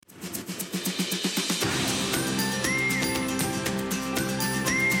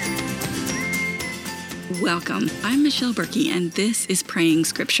Welcome. I'm Michelle Berkey, and this is Praying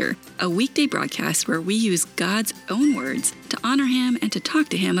Scripture, a weekday broadcast where we use God's own words to honor Him and to talk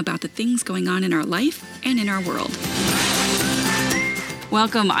to Him about the things going on in our life and in our world.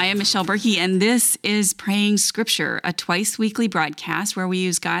 Welcome. I am Michelle Berkey, and this is Praying Scripture, a twice-weekly broadcast where we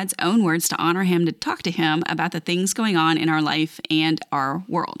use God's own words to honor Him, to talk to Him about the things going on in our life and our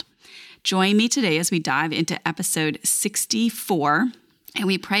world. Join me today as we dive into episode 64, and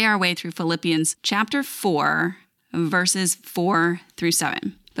we pray our way through Philippians chapter 4, verses 4 through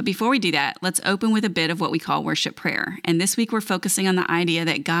 7. But before we do that, let's open with a bit of what we call worship prayer. And this week we're focusing on the idea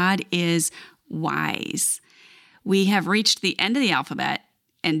that God is wise. We have reached the end of the alphabet,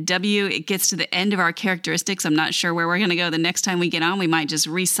 and W, it gets to the end of our characteristics. I'm not sure where we're going to go the next time we get on. We might just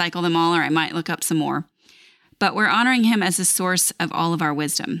recycle them all, or I might look up some more. But we're honoring Him as the source of all of our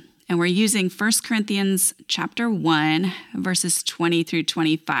wisdom. And we're using 1 Corinthians chapter 1, verses 20 through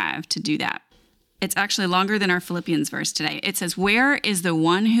 25 to do that. It's actually longer than our Philippians verse today. It says, "Where is the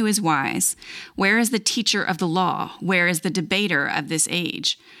one who is wise? Where is the teacher of the law? Where is the debater of this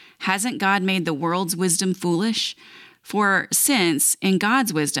age? Hasn't God made the world's wisdom foolish? For since, in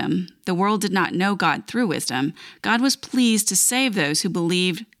God's wisdom, the world did not know God through wisdom, God was pleased to save those who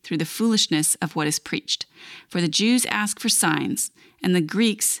believed through the foolishness of what is preached. For the Jews ask for signs, and the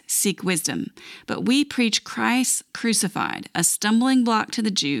Greeks seek wisdom. But we preach Christ crucified, a stumbling block to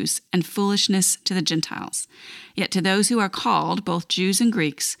the Jews and foolishness to the Gentiles. Yet to those who are called, both Jews and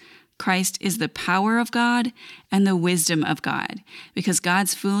Greeks, Christ is the power of God and the wisdom of God, because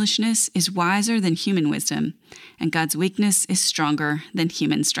God's foolishness is wiser than human wisdom, and God's weakness is stronger than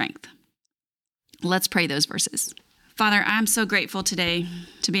human strength." Let's pray those verses. Father, I'm so grateful today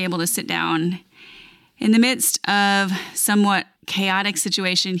to be able to sit down in the midst of somewhat chaotic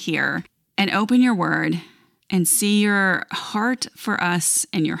situation here and open your word and see your heart for us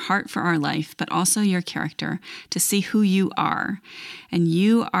and your heart for our life, but also your character, to see who you are. And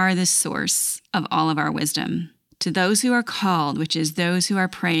you are the source of all of our wisdom. To those who are called, which is those who are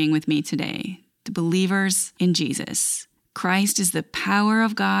praying with me today, the believers in Jesus, Christ is the power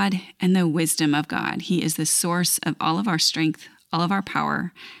of God and the wisdom of God. He is the source of all of our strength, all of our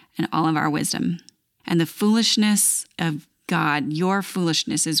power, and all of our wisdom. And the foolishness of God, your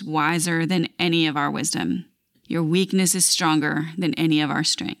foolishness, is wiser than any of our wisdom. Your weakness is stronger than any of our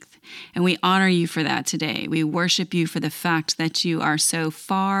strength. And we honor you for that today. We worship you for the fact that you are so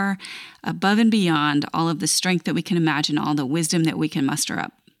far above and beyond all of the strength that we can imagine, all the wisdom that we can muster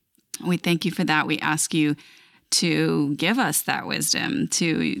up. We thank you for that. We ask you to give us that wisdom.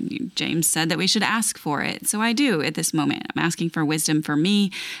 James said that we should ask for it. So I do at this moment. I'm asking for wisdom for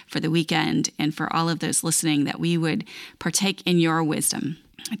me, for the weekend, and for all of those listening, that we would partake in your wisdom.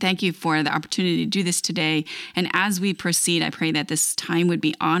 I thank you for the opportunity to do this today. And as we proceed, I pray that this time would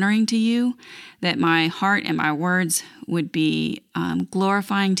be honoring to you, that my heart and my words would be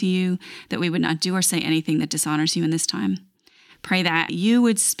glorifying to you, that we would not do or say anything that dishonors you in this time. Pray that you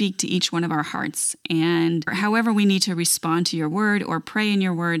would speak to each one of our hearts. And however we need to respond to your word or pray in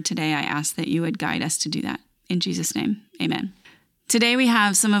your word today, I ask that you would guide us to do that. In Jesus' name, amen. Today we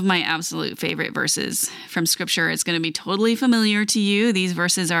have some of my absolute favorite verses from Scripture. It's going to be totally familiar to you. These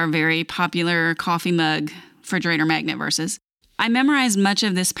verses are very popular coffee mug, refrigerator magnet verses. I memorized much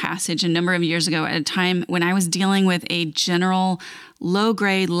of this passage a number of years ago at a time when I was dealing with a general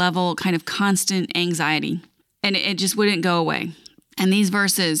low-grade level kind of constant anxiety, and it just wouldn't go away. And these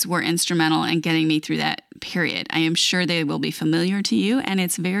verses were instrumental in getting me through that period. I am sure they will be familiar to you, and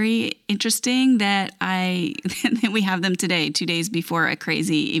it's very interesting that that we have them today, 2 days before a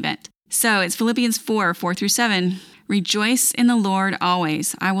crazy event. So it's Philippians 4 through 7. "Rejoice in the Lord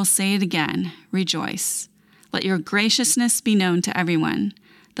always. I will say it again, rejoice. Let your graciousness be known to everyone.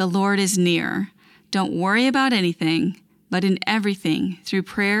 The Lord is near. Don't worry about anything, but in everything, through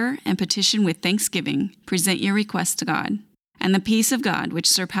prayer and petition with thanksgiving, present your requests to God. And the peace of God, which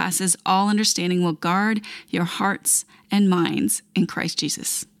surpasses all understanding, will guard your hearts and minds in Christ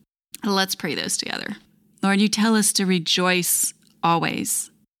Jesus." Let's pray those together. Lord, you tell us to rejoice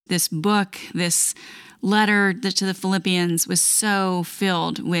always. This book, this letter to the Philippians was so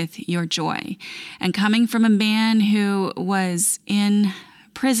filled with your joy. And coming from a man who was in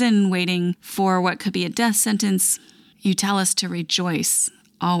prison waiting for what could be a death sentence, you tell us to rejoice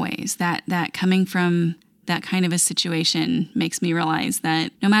always. That coming from that kind of a situation makes me realize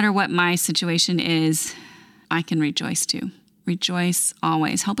that no matter what my situation is, I can rejoice too. Rejoice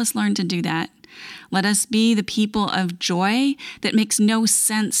always. Help us learn to do that. Let us be the people of joy that makes no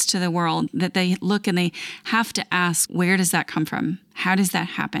sense to the world, that they look and they have to ask, where does that come from? How does that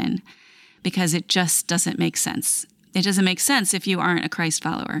happen? Because it just doesn't make sense. It doesn't make sense if you aren't a Christ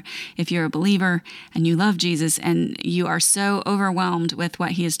follower. If you're a believer and you love Jesus and you are so overwhelmed with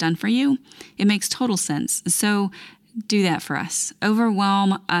what he has done for you, it makes total sense. So do that for us.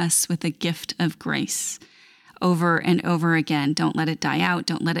 Overwhelm us with the gift of grace over and over again. Don't let it die out.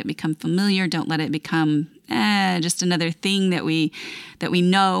 Don't let it become familiar. Don't let it become just another thing that we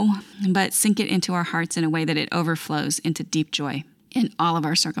know, but sink it into our hearts in a way that it overflows into deep joy in all of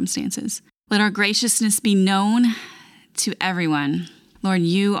our circumstances. Let our graciousness be known to everyone. Lord,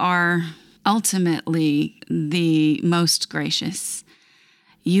 you are ultimately the most gracious.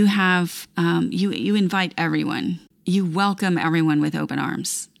 You have, you invite everyone. You welcome everyone with open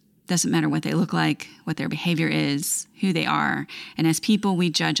arms. Doesn't matter what they look like, what their behavior is, who they are. And as people, we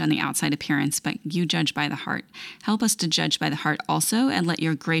judge on the outside appearance, but you judge by the heart. Help us to judge by the heart also, and let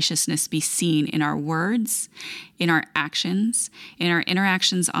your graciousness be seen in our words, in our actions, in our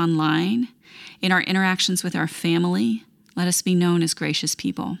interactions online, in our interactions with our family. Let us be known as gracious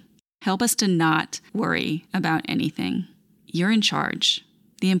people. Help us to not worry about anything. You're in charge.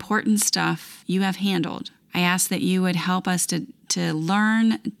 The important stuff you have handled. I ask that you would help us to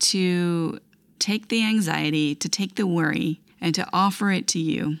learn to take the anxiety, to take the worry, and to offer it to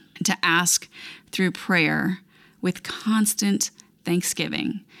you, and to ask through prayer with constant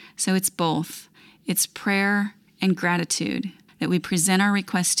thanksgiving. So it's both. It's prayer and gratitude, that we present our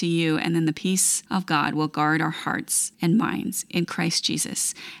requests to you, and then the peace of God will guard our hearts and minds in Christ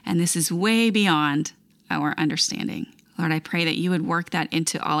Jesus. And this is way beyond our understanding. Lord, I pray that you would work that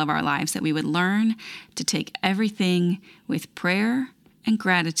into all of our lives, that we would learn to take everything with prayer and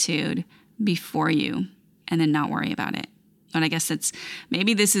gratitude before you and then not worry about it. Lord, I guess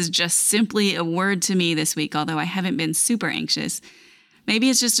maybe this is just simply a word to me this week, although I haven't been super anxious. Maybe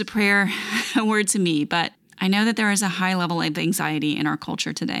it's just a prayer, a word to me, but I know that there is a high level of anxiety in our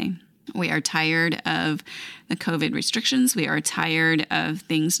culture today. We are tired of the COVID restrictions. We are tired of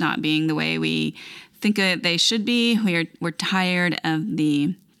things not being the way we think they should be. We're tired of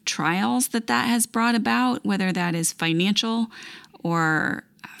the trials that has brought about, whether that is financial or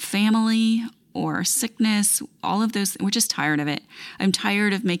family or sickness, all of those. We're just tired of it. I'm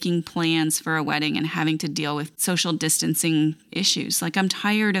tired of making plans for a wedding and having to deal with social distancing issues. I'm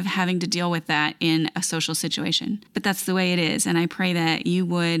tired of having to deal with that in a social situation. But that's the way it is. And I pray that you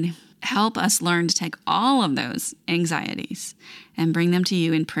would help us learn to take all of those anxieties and bring them to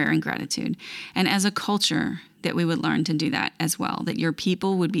you in prayer and gratitude. And as a culture, that we would learn to do that as well, that your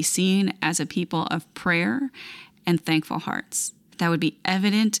people would be seen as a people of prayer and thankful hearts. That would be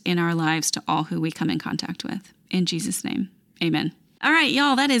evident in our lives to all who we come in contact with. In Jesus' name, amen. All right,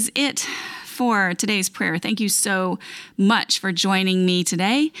 y'all, that is it for today's prayer. Thank you so much for joining me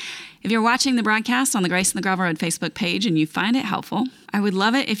today. If you're watching the broadcast on the Grace on the Gravel Road Facebook page and you find it helpful, I would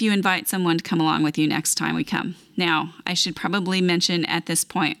love it if you invite someone to come along with you next time we come. Now, I should probably mention at this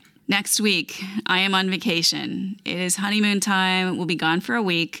point, next week, I am on vacation. It is honeymoon time. We'll be gone for a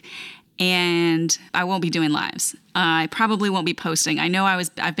week, and I won't be doing lives. I probably won't be posting. I know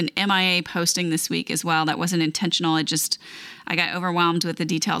I've been MIA posting this week as well. That wasn't intentional. I got overwhelmed with the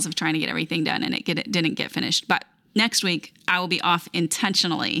details of trying to get everything done, and it didn't get finished. But next week, I will be off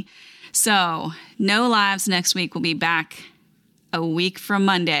intentionally. So no lives next week. We'll be back a week from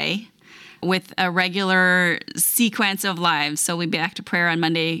Monday with a regular sequence of lives. So we'll be back to prayer on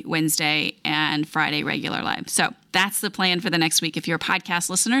Monday, Wednesday, and Friday regular live. So that's the plan for the next week. If you're a podcast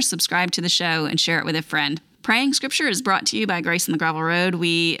listener, subscribe to the show and share it with a friend. Praying Scripture is brought to you by Grace on the Gravel Road.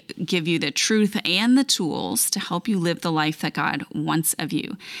 We give you the truth and the tools to help you live the life that God wants of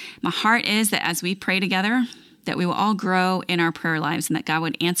you. My heart is that as we pray together, that we will all grow in our prayer lives and that God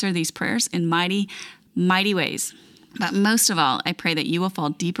would answer these prayers in mighty, mighty ways. But most of all, I pray that you will fall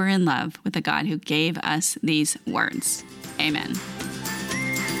deeper in love with the God who gave us these words. Amen.